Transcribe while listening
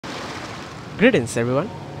Greetings everyone.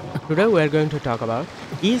 Today we are going to talk about,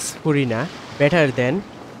 is Furina better than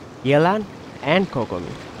Yelan and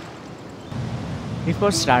Kokomi?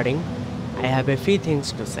 Before starting, I have a few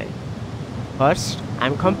things to say. First, I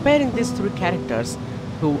am comparing these three characters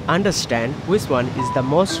to understand which one is the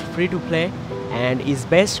most free to play and is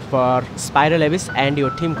best for Spiral Abyss and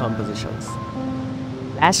your team compositions.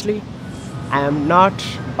 Lastly, I am not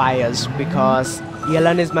biased because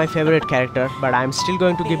Yelan is my favorite character, but I am still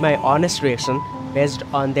going to give my honest reaction based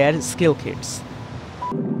on their skill kits.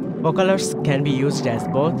 Focalors can be used as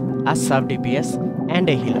both a sub DPS and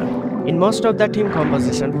a healer. In most of the team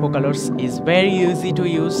composition, Focalors is very easy to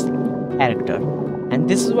use character, and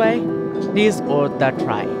this is why she is worth the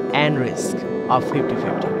try and risk of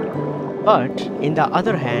 50-50. But in the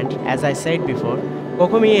other hand, as I said before,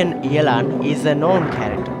 Kokomi and Yelan is a known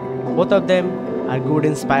character. Both of them are good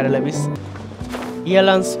in Spiral Abyss.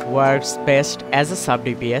 Yelan's works best as a sub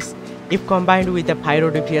DPS if combined with a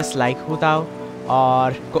pyro DPS like Hutao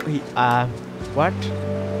or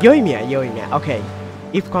Yoimiya. Okay,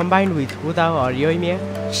 if combined with Hutao or Yoimiya,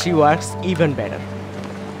 she works even better.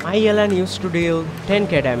 My Yelan used to deal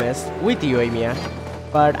 10k damage with Yoimiya,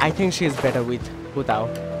 but I think she is better with Hutao.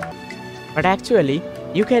 But actually,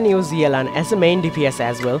 you can use Yelan as a main DPS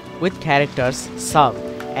as well with characters sub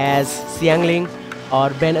as Xiangling or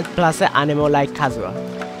Bennett plus an anemo like Kazuha.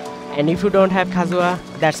 And if you don't have Kazuha,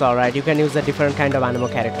 that's alright, you can use a different kind of anemo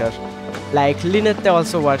character. Like Lynette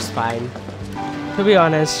also works fine. To be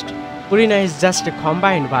honest, Furina is just a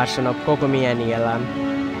combined version of Kokomi and Yelan.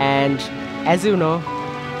 And as you know,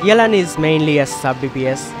 Yelan is mainly a sub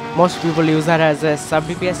DPS. Most people use her as a sub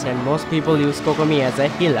DPS and most people use Kokomi as a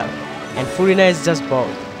healer. And Furina is just both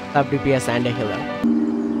sub DPS and a healer.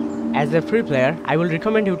 As a free player, I will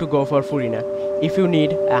recommend you to go for Furina if you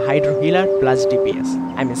need a Hydro healer plus DPS,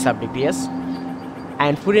 I mean sub DPS.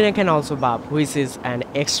 And Furina can also buff, which is an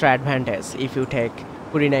extra advantage if you take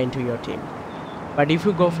Furina into your team. But if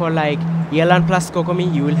you go for like Yelan plus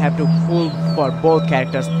Kokomi, you will have to pull for both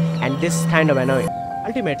characters, and this is kind of annoying.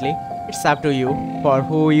 Ultimately, it's up to you for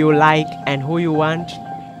who you like and who you want.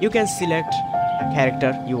 You can select a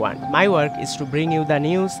character you want. My work is to bring you the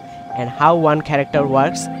news and how one character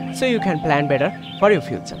works so you can plan better for your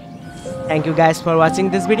future. Thank you guys for watching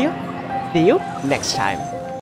this video. See you next time.